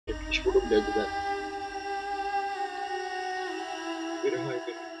ايش بقول لعبة ذا؟ هاي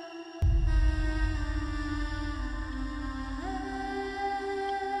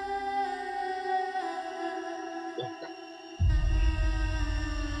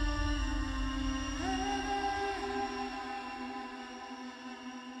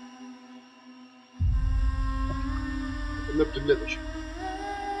نبدأ اللعبة شوي.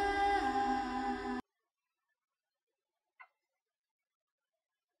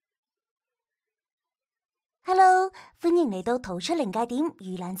 Hello， 歡迎嚟到逃出靈界點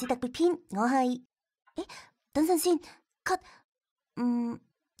盂蘭節特別篇，我係……誒，等陣先 ，cut，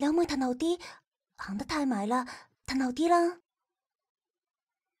 你可唔可以褪後啲？行得太埋啦，褪後啲啦。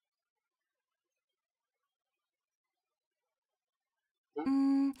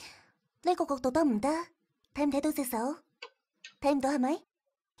呢個角度得唔得？睇唔睇到隻手？睇唔到係咪？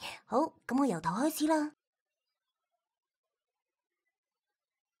好，咁我由頭開始啦。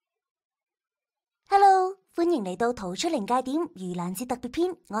Hello， 歡迎嚟到逃出靈界點盂蘭節特別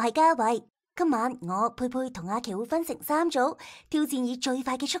篇，我係嘉慧。今晚我佩佩同阿琪會分成3組，挑戰以最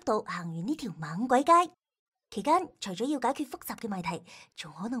快嘅速度行完呢條猛鬼街。期間除咗要解決複雜嘅謎題，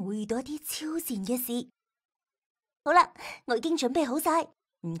仲可能會遇到一啲超自然嘅事。好啦，我已經準備好晒，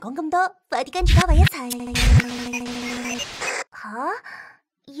唔講咁多，快啲跟住嘉慧一齊。吓？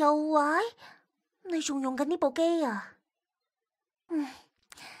又壞？你仲用緊呢部機啊？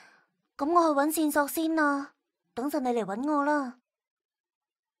咁我去揾線索先啦，等陣你嚟揾我啦。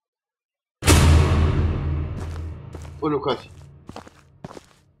قولوا كافي.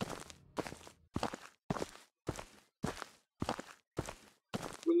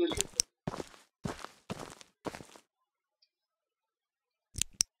 من اللي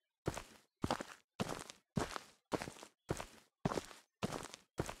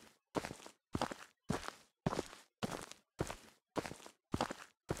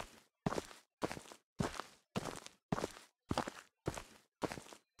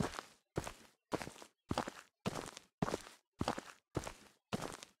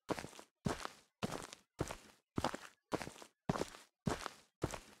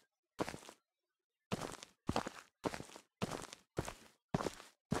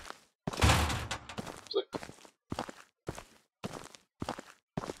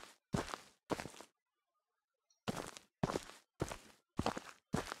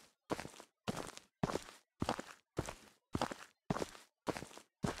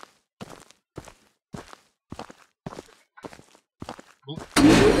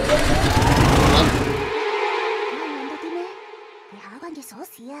揾到啲咩？係下一關嘅鎖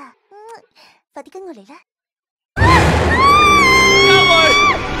匙啊！快啲跟我嚟啦！嘉慧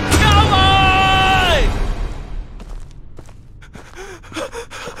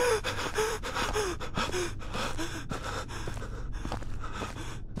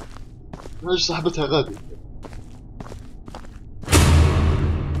！ايش صاحبتها غادي؟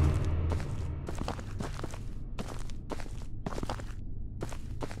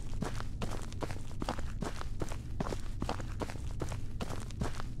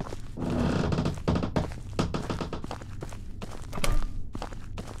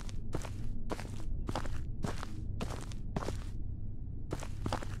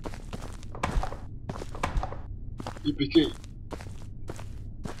 EPK.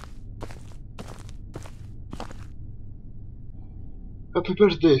 Happy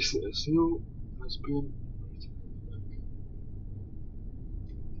birthday, Snow has been.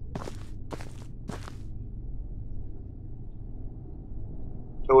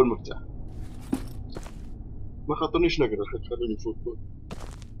 أول مفتاح. ما خاطرنيش نقرا الحين، خليني فوتبول.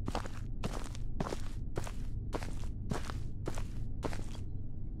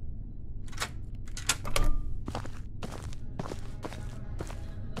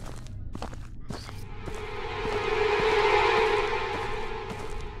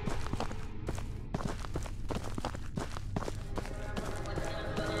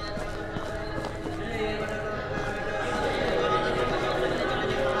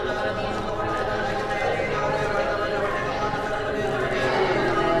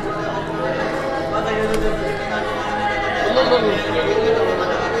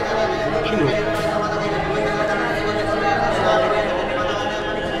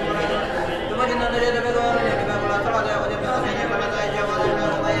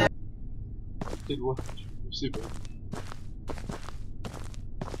 الواحد مصيبة.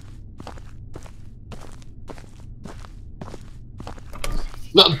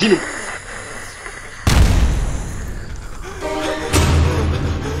 لا اديني.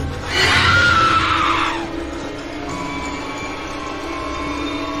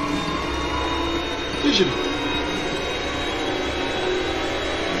 اجري.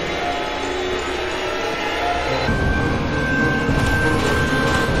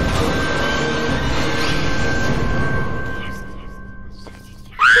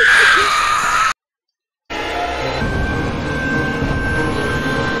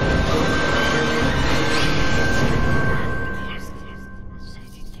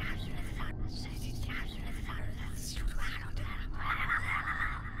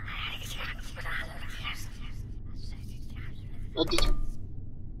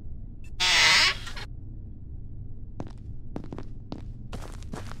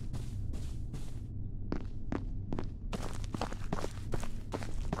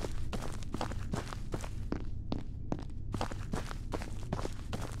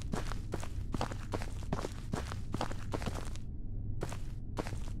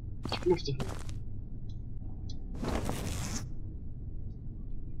 كيف نفتح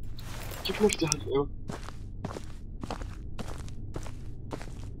كيف نفتح ايوه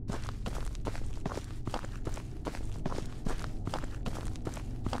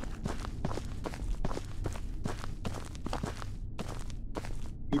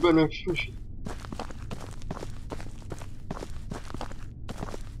يبقى ما فيش مشكلة.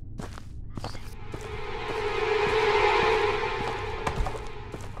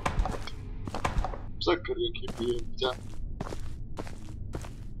 مسكر يا كيف بتاع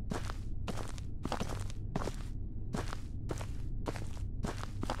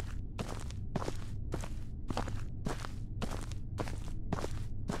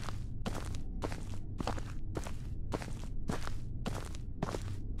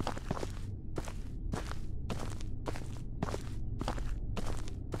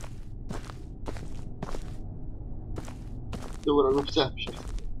دور على المفتاح بشكل.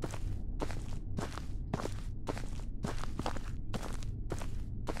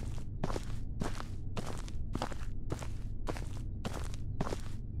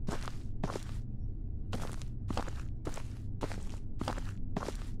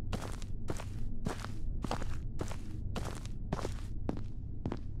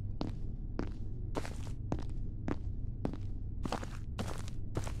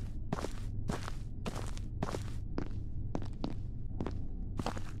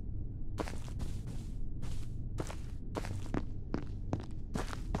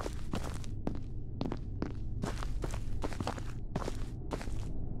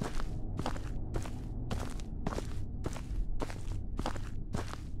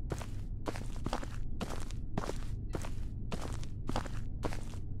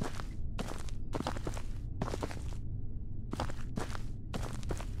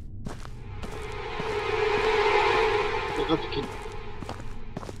 ضغطت كده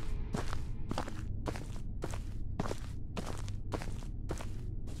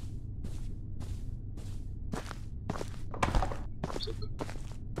مسكر.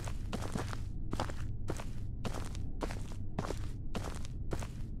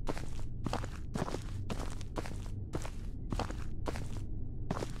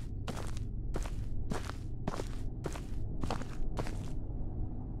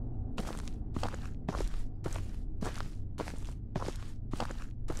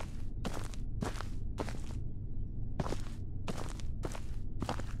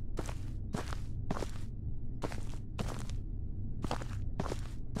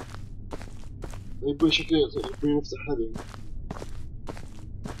 يبغى شكله يبغى نفتح هذا.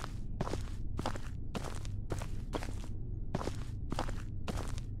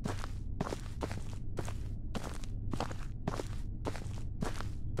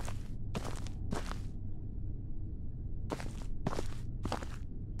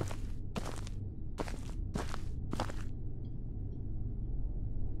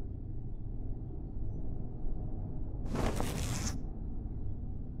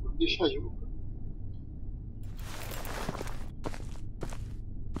 ما عنديش حاجة.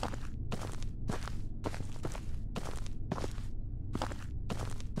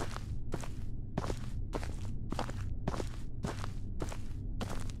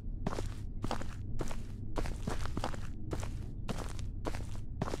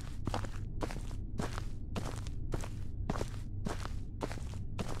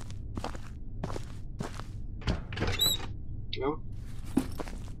 أيوه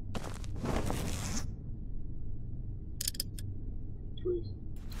كويس.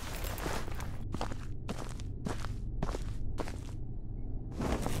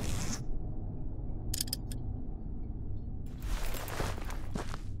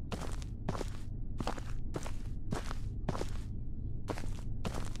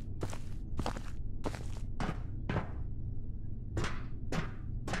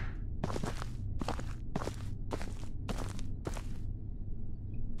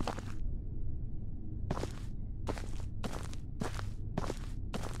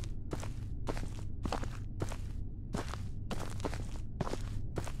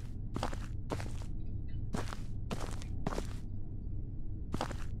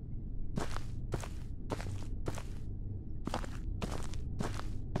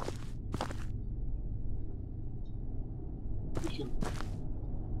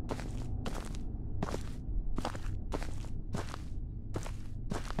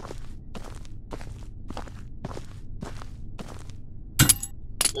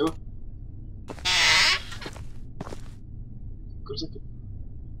 ايوه سكر.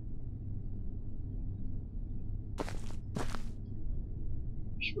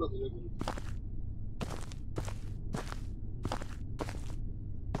 مش راضي يقول.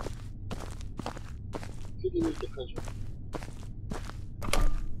 بدي نلقى حاجة.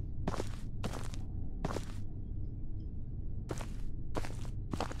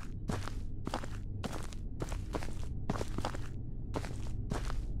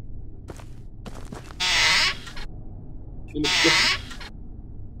 هنا بتدخل.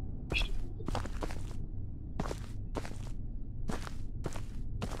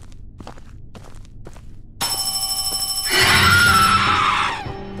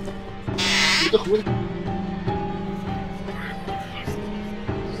 بدخل.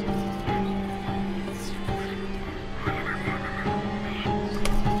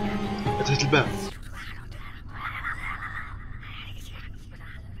 فتحت الباب.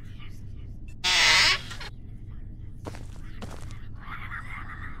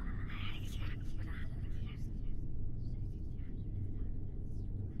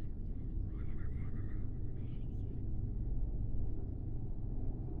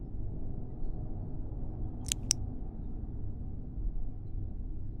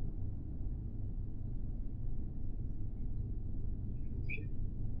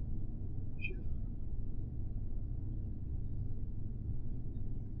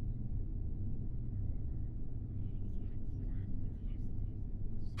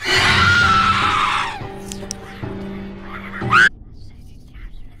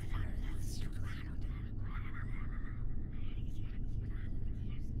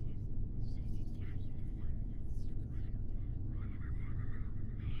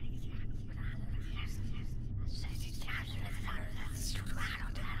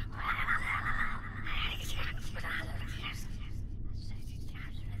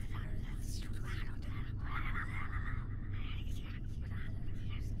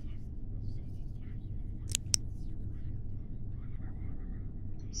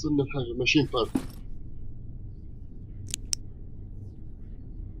 وصلنا بحاجة ماشين بارك.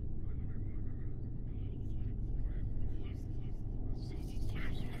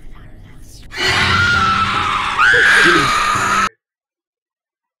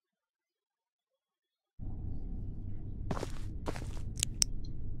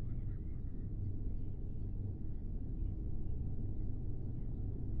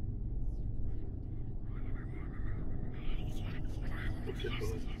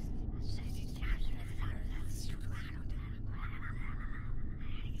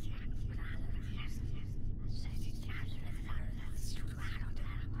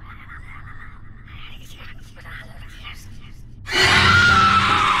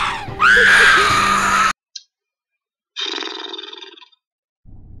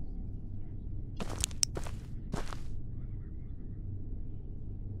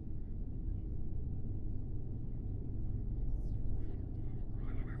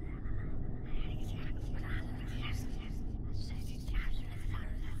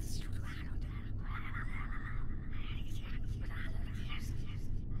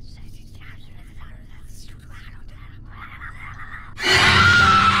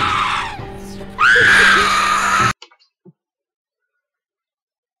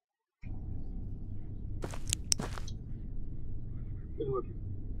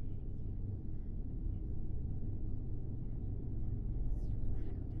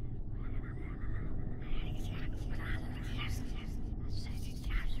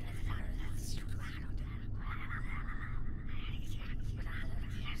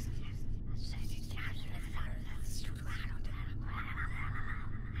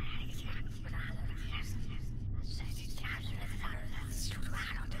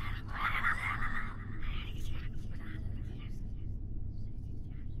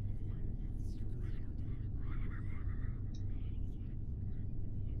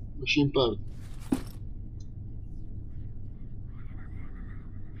 ماشين بارك.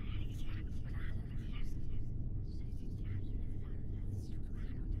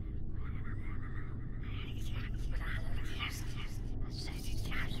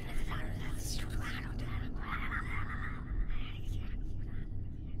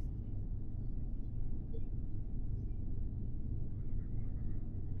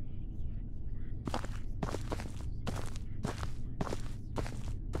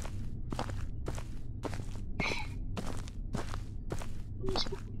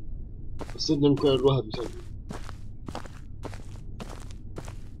 صرنا مكان الواحد مثلا.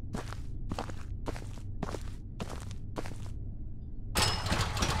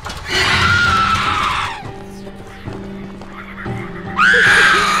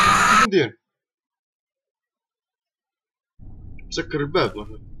 شو ندير؟ مسكر الباب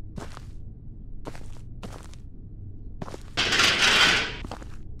مثلا.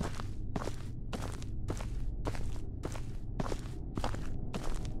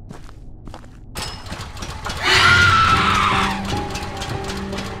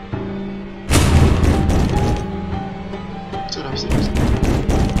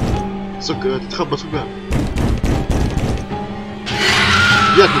 سكر تتخبط في الباب.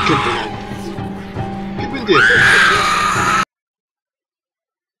 جاتني كلبة يعني. كيف بندير؟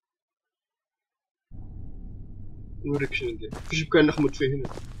 نوريك شنو ندير. فيش مكان نخمد فيه هنا.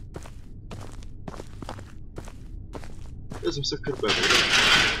 لازم نسكر الباب.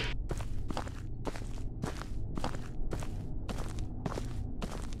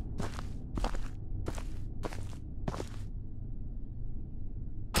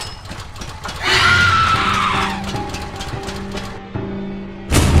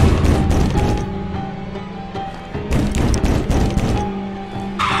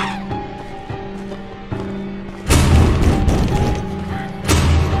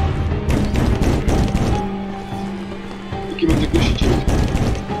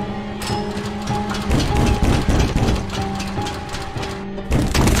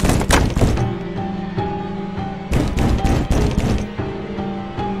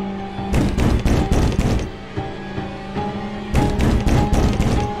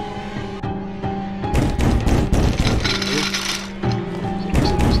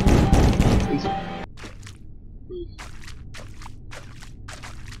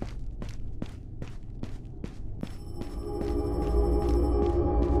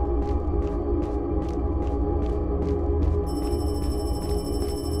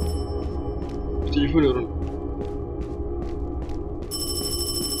 تليفوني يرن.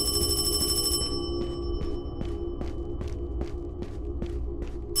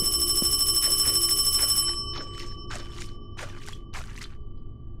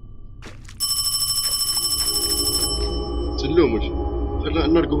 سلومش. خلنا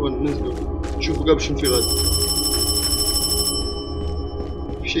نرقب وننزل نشوف قبل شنو في غد.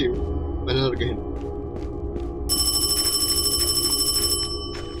 في شيء انا نرقى هنا.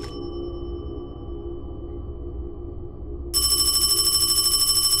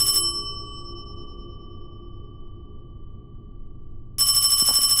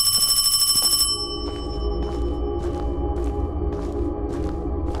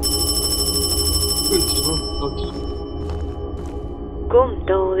估唔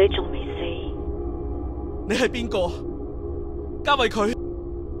到你仲未死。你係邊個？嘉慧佢。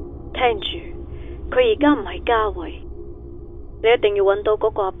聽住，佢而家唔係嘉慧，你一定要揾到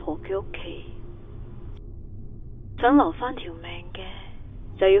嗰個阿婆嘅屋企。想留返條命嘅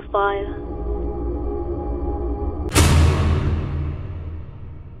就要快啦。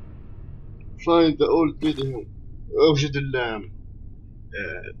Find the old video. أوجد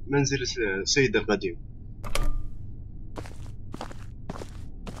منزل السيد القديم.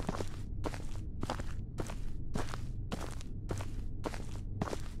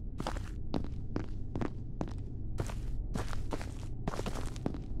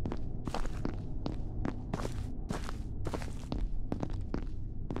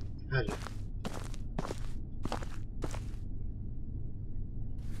 هلا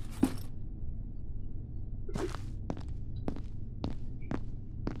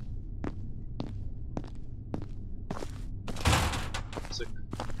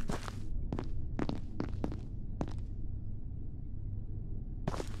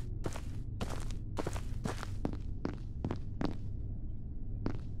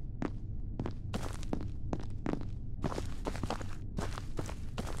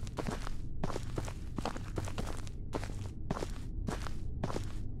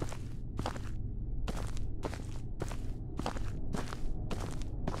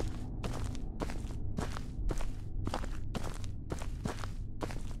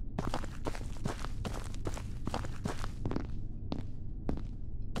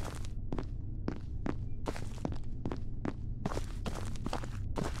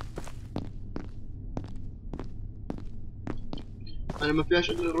أنا ما فيهاش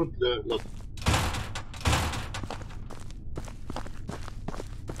إلا رد لط.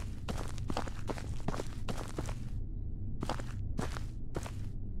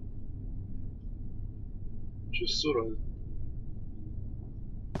 شو الصورة هذي؟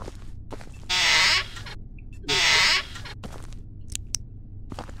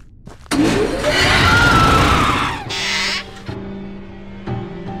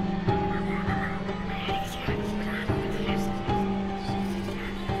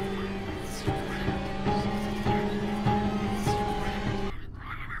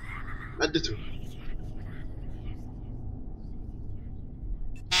 عدته.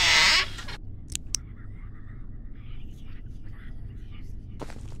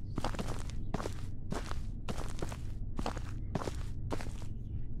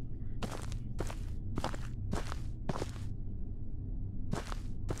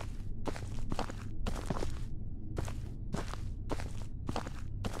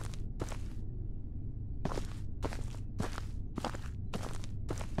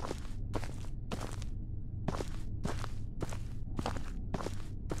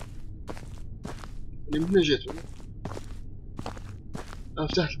 من هنا جيت ولا؟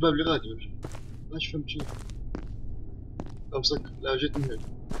 فتحت الباب اللي غادي ولا؟ ماش فهمت شي. مسكر. لا جيت من هنا.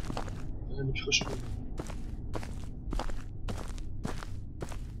 أنا مش خش من هنا.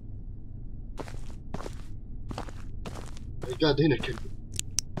 قاعد هنا الكلب.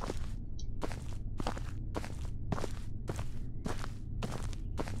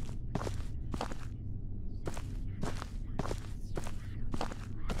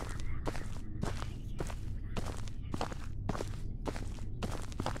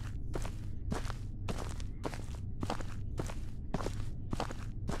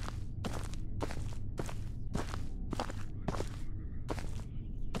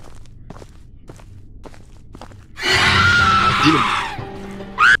 عدينا.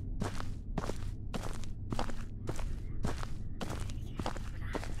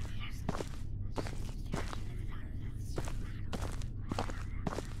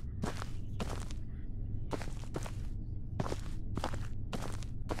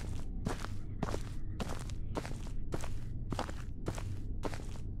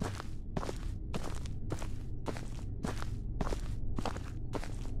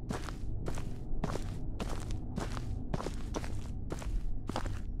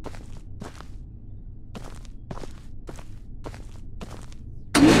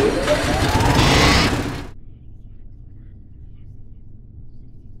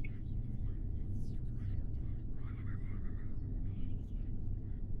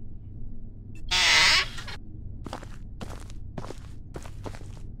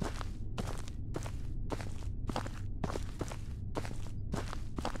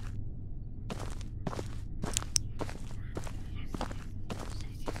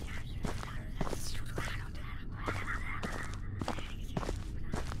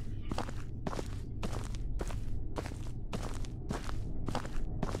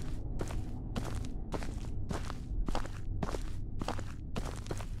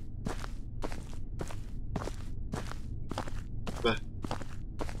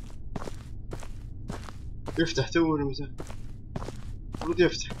 يفتح تو ولا متى؟ المفروض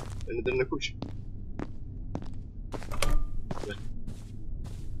يفتح لأن درنا كل شيء.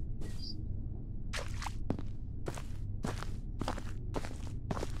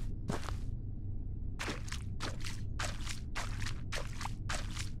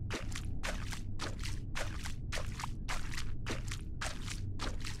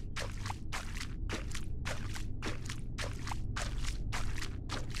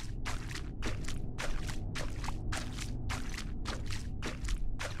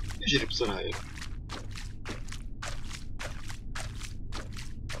 يجري بسرعة يعني.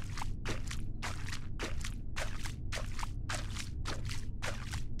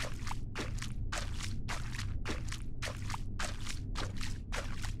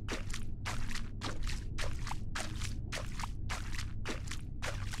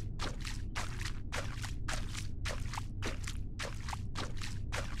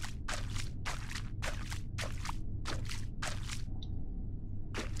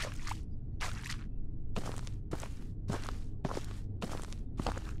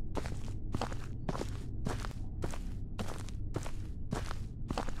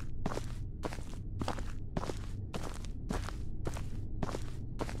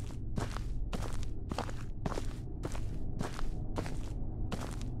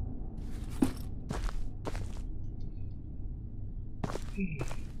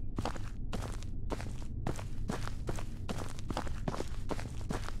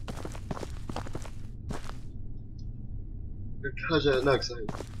 حاجة ناقصة هي.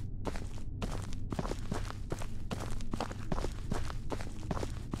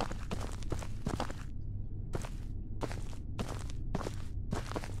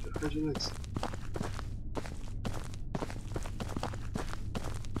 حاجة ناقصة.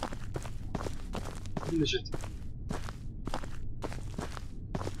 هنا جت.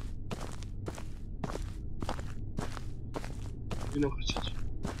 هنا وخرجت.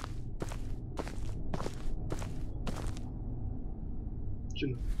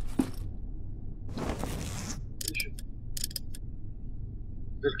 شنو؟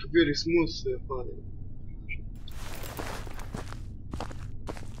 الكبير سموث فاضي.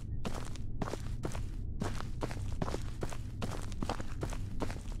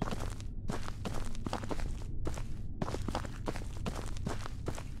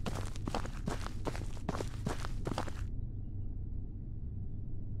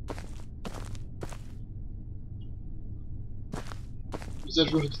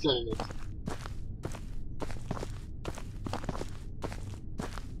 بزاف واحد ثاني.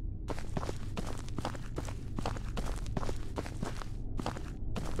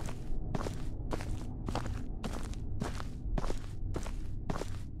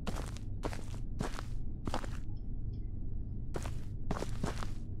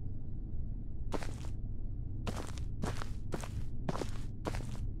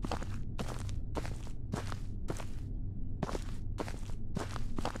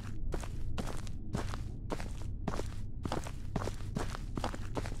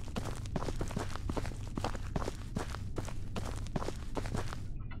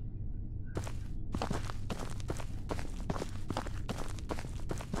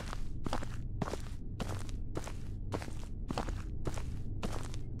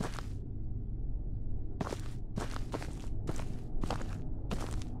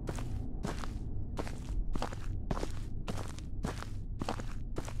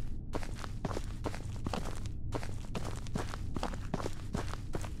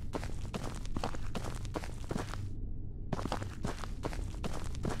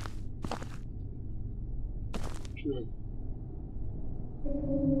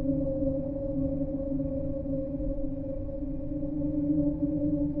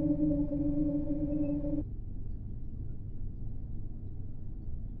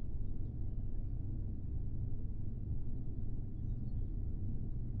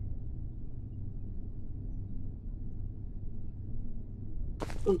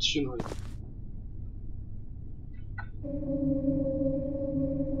 فهمت شنو هذا؟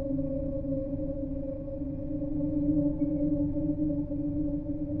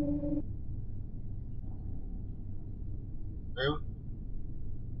 ايوه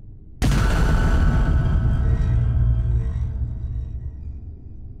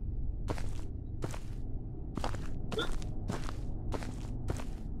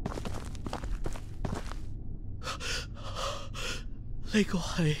呢個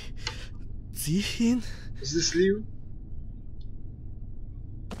係子軒。Is this Leo؟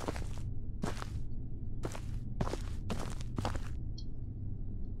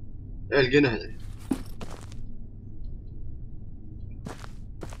 لقينا هذا.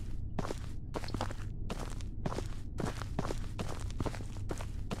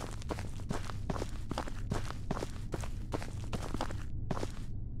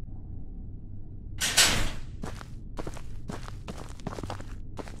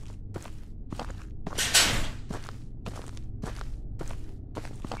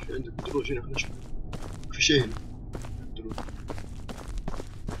 عندك دروج هنا، خلينا نشوف في شيء هنا. دروج.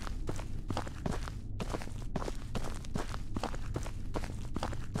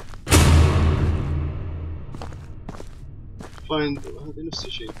 فايند هذا نفس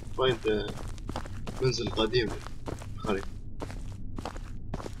الشيء. فايند منزل قديم الخريطة.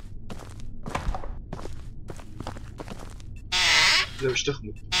 لا مش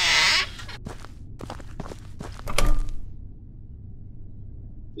تخمد.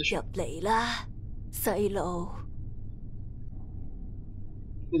入嚟啦，細路。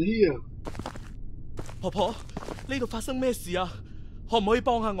 اللي هي 婆婆，呢度發生咩事啊？可唔可以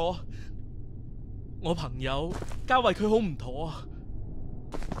幫下我？我朋友嘉慧佢好唔妥啊！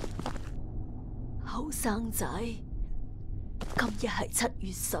後生仔，今日係7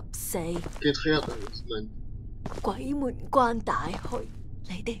月14， كانت خياطة زمان. 鬼門關大開，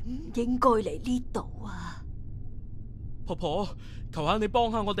你哋唔應該嚟呢度啊！婆婆，求下你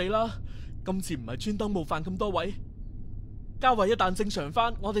幫下我哋啦！今次唔係專登冒犯咁多位，嘉慧一旦正常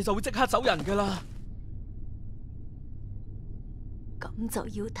返，我哋就會即刻走人㗎啦。咁就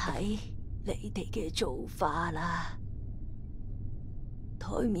要睇你哋嘅做法啦。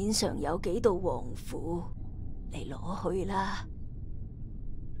台面上有幾道黃符，你攞去啦。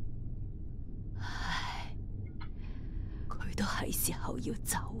唉，佢都係時候要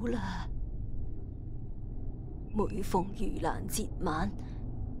走啦。每逢盂蘭節晚，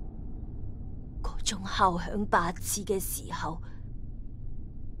嗰鐘敲響8次嘅時候，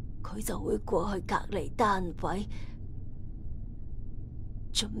佢就會過去隔離單位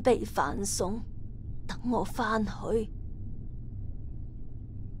準備飯餸，等我返去。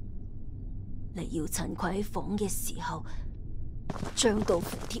你要趁佢喺房嘅時候，將道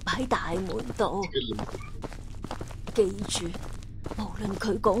符貼喺大門度。記住，無論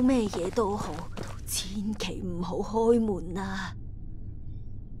佢講咩嘢都好，都千祈唔好開門啊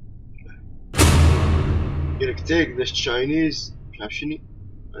يقولك take the Chinese مش عارف شنو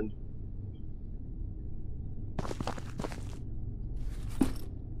عنده.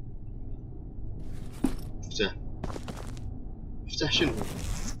 مفتاح. مفتاح شنو؟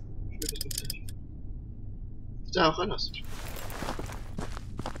 مفتاح وخلاص.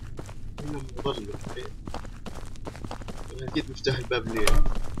 هنا مظلم. أكيد مفتاح الباب اللي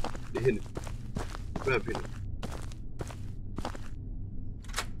هنا. الباب هنا.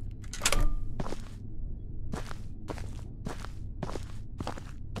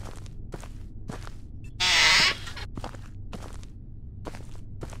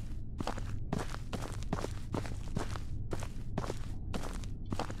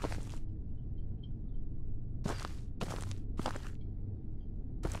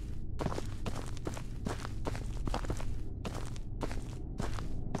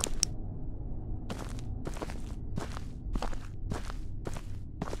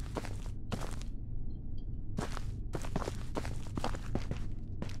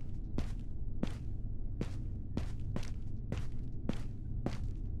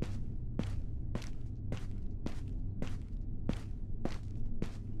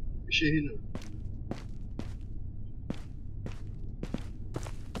 شيء هنا.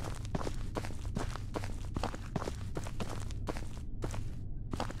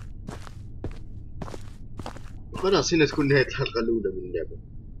 خلاص هنا تكون نهاية الحلقة الأولى من اللعبة.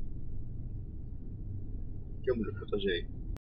 كملوا الحلقة الجاية.